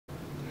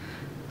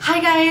Hi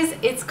guys,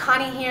 it's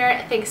Connie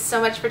here. Thanks so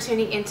much for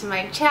tuning into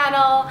my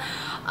channel.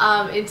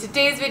 In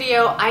today's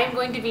video, I am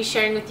going to be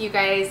sharing with you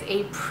guys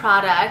a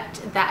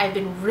product that I've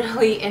been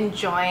really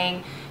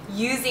enjoying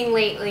using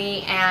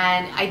lately,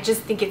 and I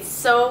just think it's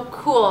so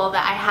cool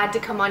that I had to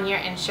come on here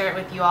and share it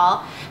with you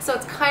all. So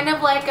it's kind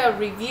of like a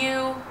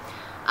review,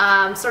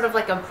 sort of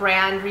like a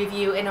brand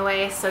review in a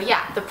way. So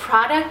yeah, the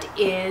product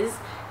is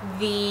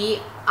the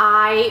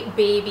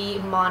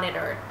iBaby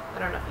monitor. I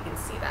don't know if you can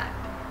see that.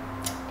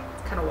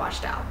 Kind of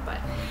washed out, but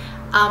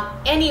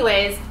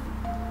anyways,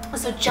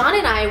 so John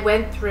and I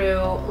went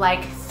through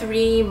like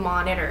 3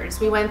 monitors.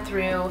 We went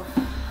through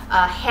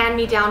a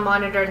hand-me-down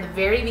monitor in the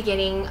very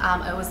beginning.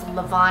 It was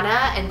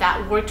Lavana, and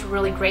that worked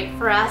really great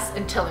for us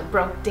until it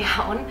broke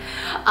down,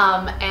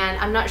 and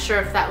I'm not sure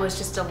if that was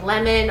just a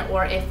lemon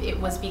or if it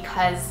was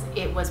because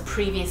it was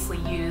previously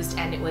used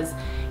and it was,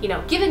 you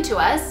know, given to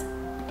us.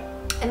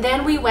 And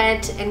then we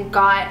went and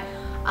got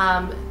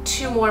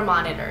 2 more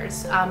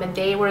monitors, and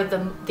they were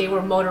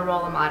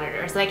Motorola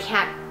monitors. And I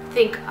can't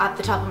think off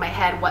the top of my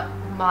head what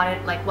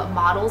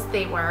models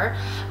they were,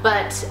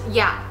 but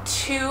yeah,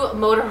 2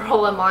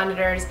 Motorola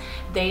monitors.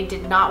 They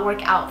did not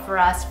work out for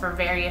us for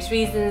various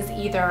reasons.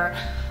 Either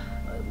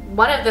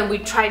one of them we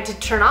tried to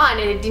turn on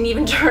and it didn't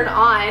even turn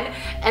on,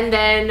 and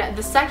then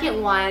the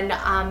second one,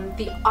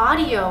 the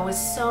audio was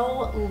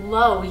so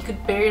low you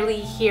could barely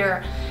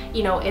hear,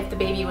 you know, if the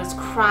baby was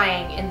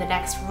crying in the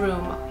next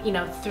room, you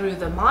know, through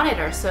the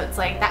monitor. So it's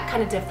like that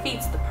kind of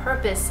defeats the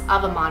purpose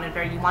of a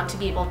monitor. You want to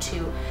be able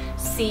to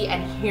see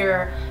and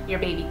hear your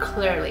baby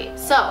clearly.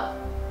 So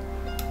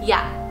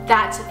yeah,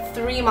 that's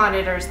 3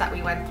 monitors that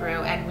we went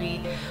through, and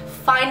we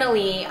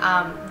finally,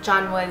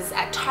 John was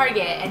at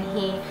Target and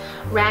he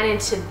ran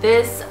into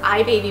this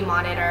iBaby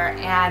monitor,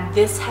 and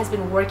this has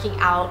been working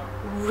out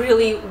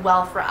really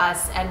well for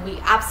us and we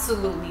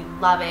absolutely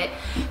love it.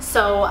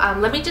 So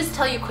let me just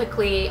tell you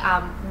quickly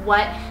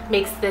what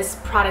makes this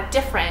product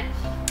different.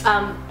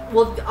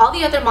 Well, all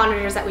the other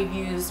monitors that we've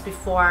used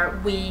before,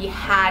 we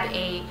had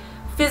a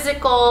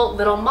physical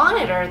little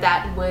monitor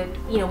that would,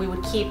 you know, we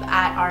would keep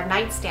at our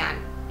nightstand.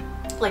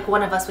 Like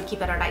one of us would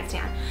keep at our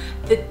nightstand.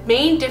 The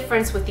main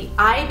difference with the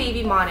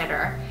iBaby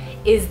monitor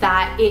is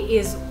that it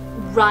is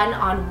run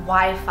on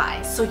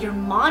Wi-Fi. So your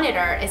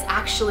monitor is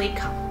actually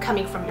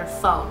coming from your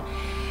phone.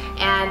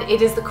 And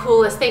it is the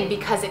coolest thing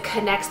because it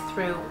connects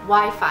through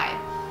Wi-Fi.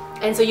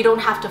 And so you don't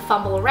have to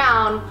fumble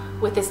around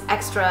with this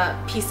extra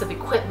piece of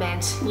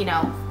equipment, you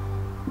know.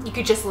 You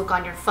could just look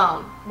on your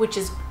phone, which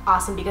is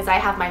awesome because I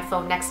have my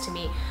phone next to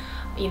me,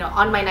 you know,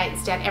 on my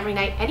nightstand every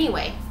night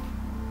anyway.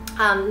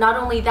 Not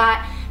only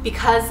that,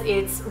 because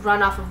it's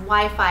run off of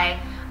Wi-Fi,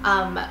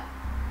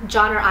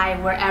 John or I,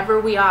 wherever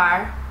we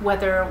are,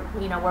 whether,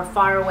 you know, we're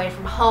far away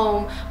from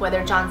home,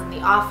 whether John's in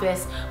the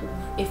office,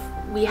 if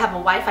we have a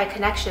Wi-Fi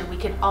connection, we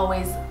can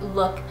always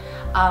look,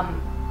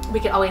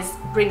 we can always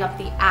bring up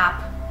the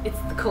app. It's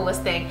the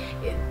coolest thing.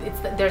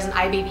 There's an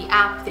iBaby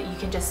app that you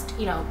can just,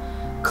 you know,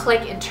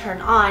 click and turn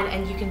on,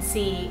 and you can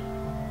see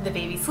the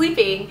baby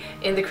sleeping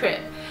in the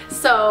crib.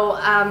 So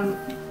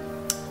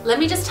let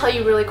me just tell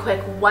you really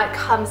quick what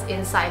comes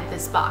inside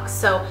this box.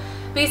 So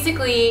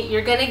basically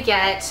you're gonna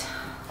get,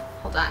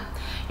 hold on,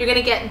 you're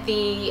gonna get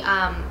the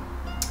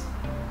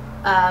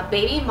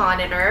baby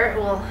monitor.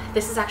 Well,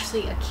 this is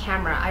actually a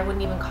camera. I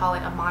wouldn't even call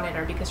it a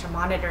monitor because your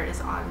monitor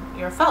is on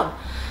your phone.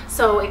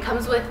 So it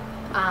comes with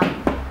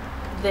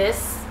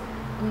this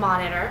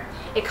monitor.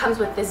 It comes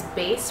with this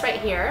base right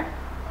here,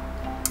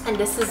 and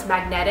this is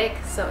magnetic,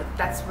 so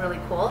that's really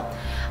cool.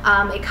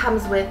 It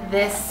comes with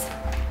this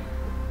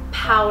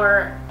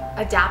power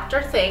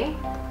adapter thing,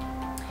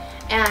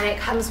 and it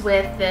comes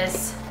with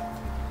this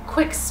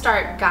quick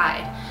start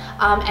guide.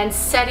 And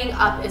setting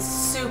up is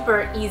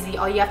super easy.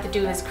 All you have to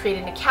do is create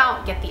an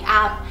account, get the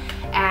app,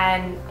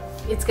 and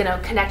it's gonna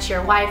connect to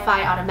your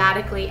Wi-Fi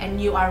automatically, and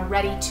you are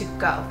ready to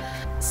go.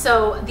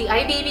 So the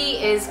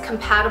iBaby is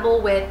compatible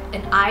with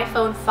an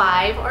iPhone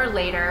 5 or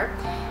later,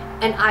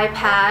 an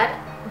iPad,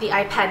 the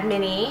iPad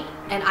mini,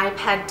 an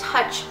iPad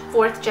Touch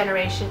 4th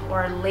generation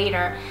or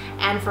later,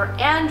 and for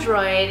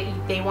Android,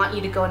 they want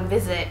you to go and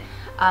visit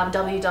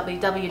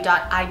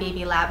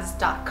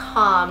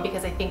www.ibabylabs.com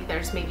because I think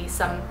there's maybe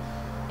some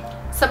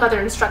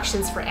other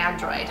instructions for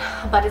Android,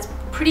 but it's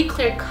pretty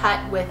clear cut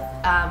with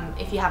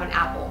if you have an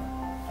Apple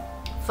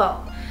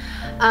phone.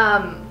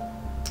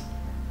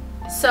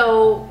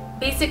 So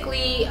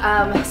basically,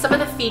 some of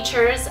the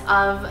features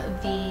of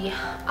the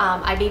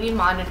iBaby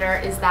monitor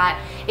is that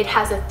it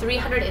has a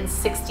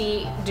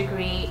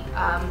 360-degree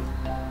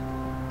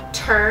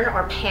turn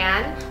or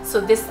pan.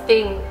 So this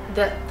thing,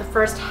 the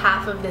first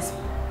half of this,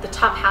 the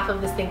top half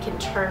of this thing can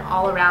turn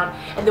all around,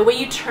 and the way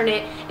you turn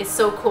it is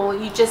so cool.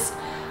 You just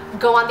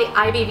go on the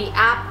iBaby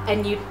app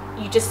and you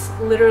just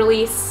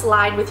literally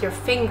slide with your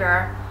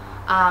finger,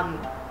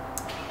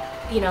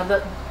 you know,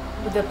 the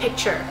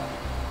picture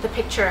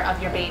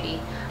of your baby,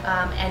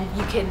 and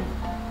you can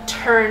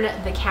turn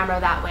the camera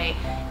that way.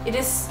 It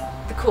is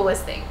the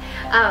coolest thing.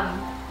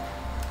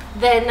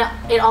 Then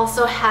it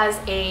also has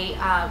a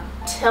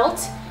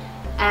tilt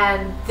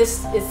and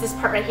this is this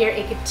part right here.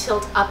 It could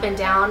tilt up and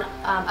down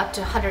up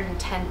to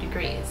 110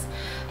 degrees.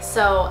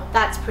 So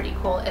that's pretty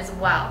cool as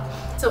well.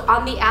 So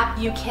on the app,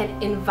 you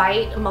can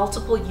invite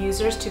multiple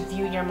users to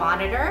view your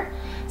monitor.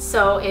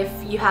 So if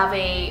you have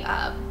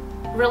a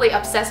really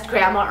obsessed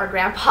grandma or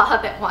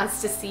grandpa that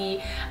wants to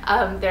see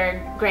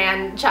their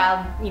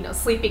grandchild, you know,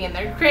 sleeping in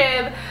their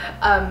crib,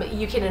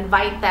 you can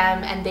invite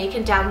them and they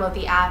can download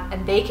the app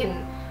and they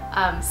can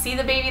see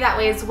the baby that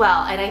way as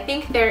well. And I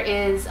think there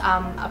is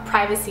a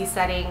privacy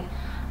setting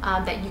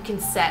that you can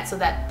set so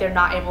that they're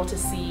not able to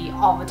see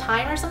all the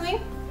time or something.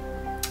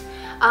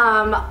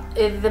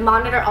 The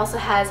monitor also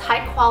has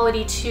high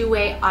quality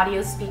two-way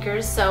audio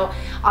speakers. So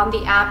on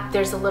the app,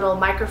 there's a little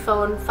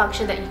microphone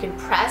function that you can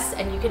press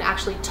and you can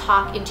actually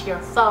talk into your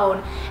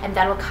phone, and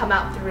that'll come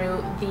out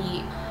through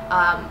the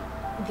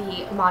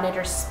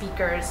monitor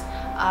speakers,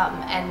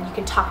 and you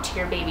can talk to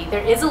your baby.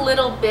 There is a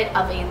little bit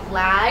of a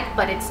lag,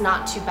 but it's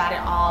not too bad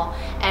at all,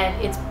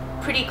 and it's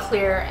pretty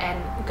clear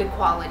and good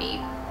quality.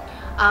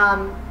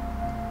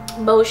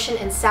 Motion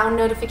and sound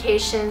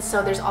notifications.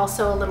 So there's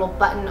also a little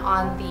button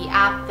on the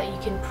app that you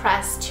can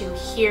press to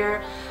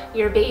hear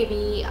your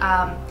baby.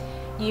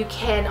 You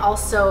can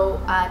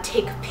also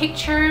take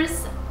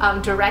pictures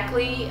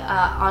directly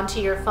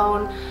onto your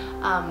phone,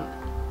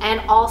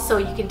 and also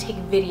you can take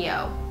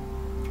video,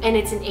 and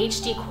it's in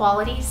HD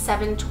quality,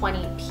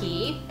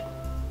 720p.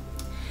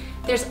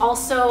 There's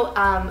also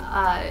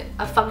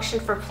a function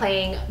for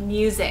playing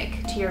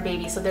music to your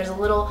baby. So there's a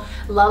little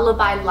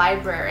lullaby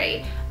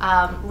library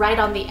right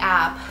on the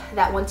app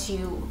that once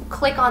you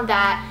click on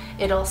that,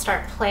 it'll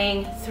start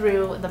playing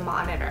through the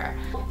monitor.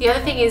 The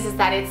other thing is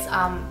that it's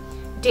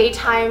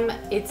daytime,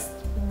 it's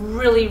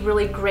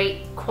really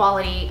great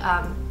quality,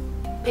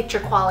 picture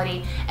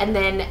quality, and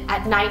then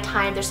at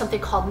nighttime there's something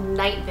called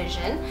night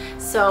vision.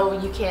 So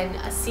you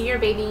can see your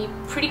baby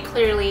pretty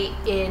clearly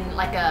in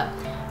like a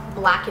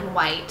black and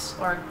white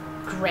or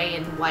gray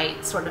and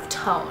white sort of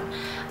tone.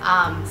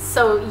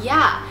 So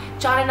yeah,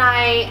 John and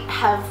I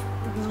have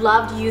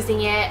loved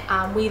using it.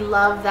 We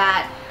love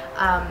that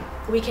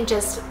we can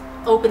just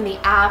open the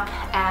app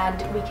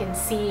and we can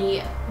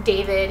see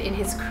David in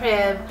his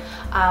crib.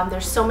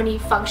 There's so many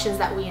functions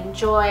that we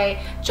enjoy.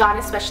 John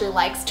especially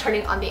likes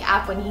turning on the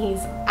app when he's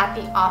at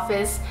the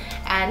office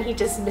and he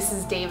just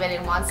misses David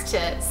and wants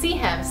to see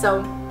him.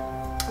 So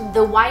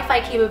the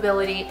Wi-Fi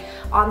capability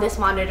on this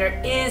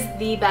monitor is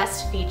the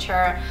best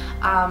feature,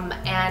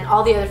 and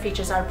all the other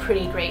features are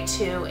pretty great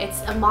too.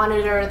 It's a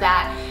monitor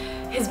that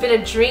has been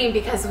a dream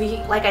because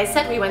like I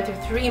said, we went through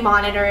 3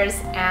 monitors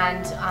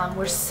and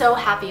we're so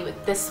happy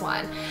with this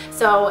one.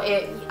 So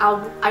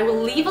I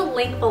will leave a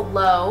link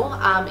below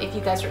if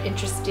you guys are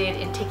interested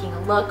in taking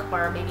a look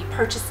or maybe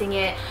purchasing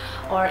it,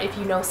 or if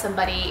you know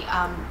somebody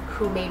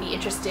who may be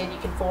interested, you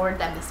can forward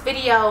them this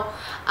video.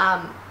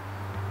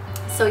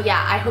 So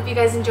yeah, I hope you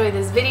guys enjoyed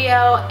this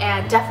video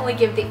and definitely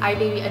give the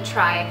iBaby a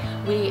try.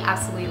 We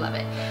absolutely love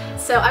it.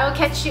 So I will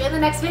catch you in the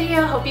next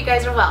video. Hope you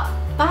guys are well.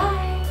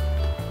 Bye!